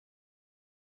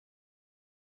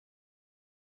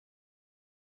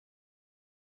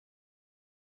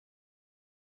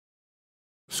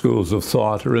schools of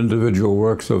thought or individual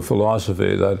works of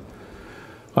philosophy that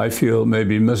I feel may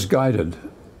be misguided.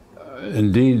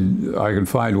 Indeed, I can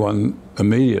find one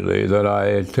immediately that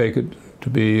I take it to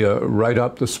be right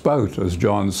up the spout, as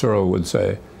John Searle would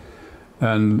say.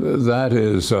 And that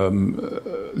is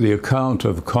the account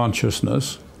of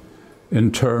consciousness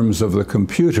in terms of the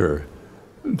computer,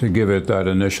 to give it that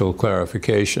initial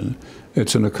clarification.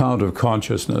 It's an account of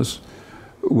consciousness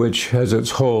which has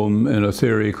its home in a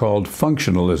theory called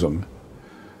functionalism,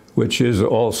 which is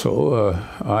also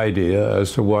an idea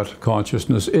as to what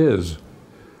consciousness is.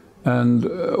 And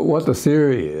what the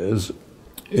theory is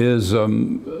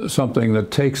something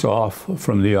that takes off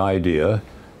from the idea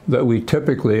that we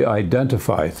typically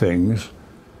identify things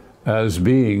as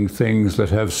being things that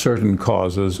have certain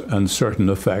causes and certain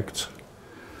effects.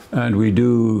 And we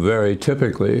do very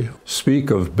typically speak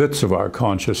of bits of our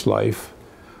conscious life,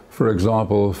 for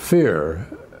example, fear,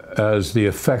 as the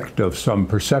effect of some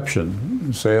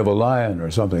perception, say of a lion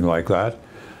or something like that.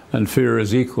 And fear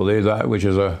is equally that which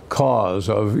is a cause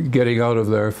of getting out of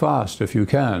there fast if you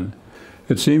can.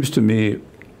 It seems to me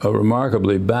a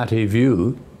remarkably batty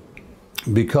view,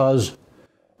 because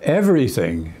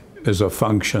everything is a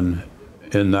function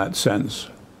in that sense.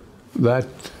 That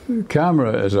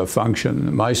camera is a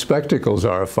function. My spectacles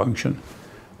are a function.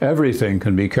 Everything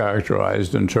can be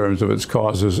characterized in terms of its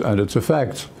causes and its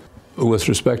effects. With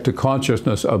respect to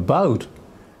consciousness about,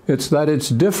 it's that it's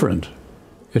different.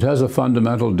 It has a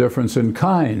fundamental difference in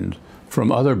kind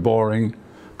from other boring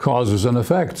causes and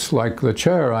effects, like the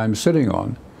chair I'm sitting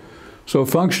on. So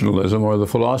functionalism, or the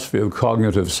philosophy of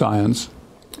cognitive science,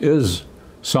 is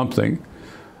something,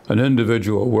 an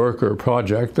individual work or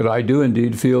project, that I do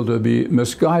indeed feel to be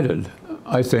misguided.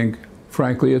 I think,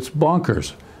 frankly, it's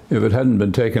bonkers. If it hadn't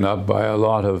been taken up by a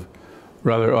lot of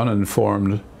rather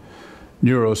uninformed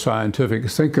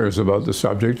neuroscientific thinkers about the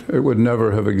subject, it would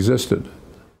never have existed.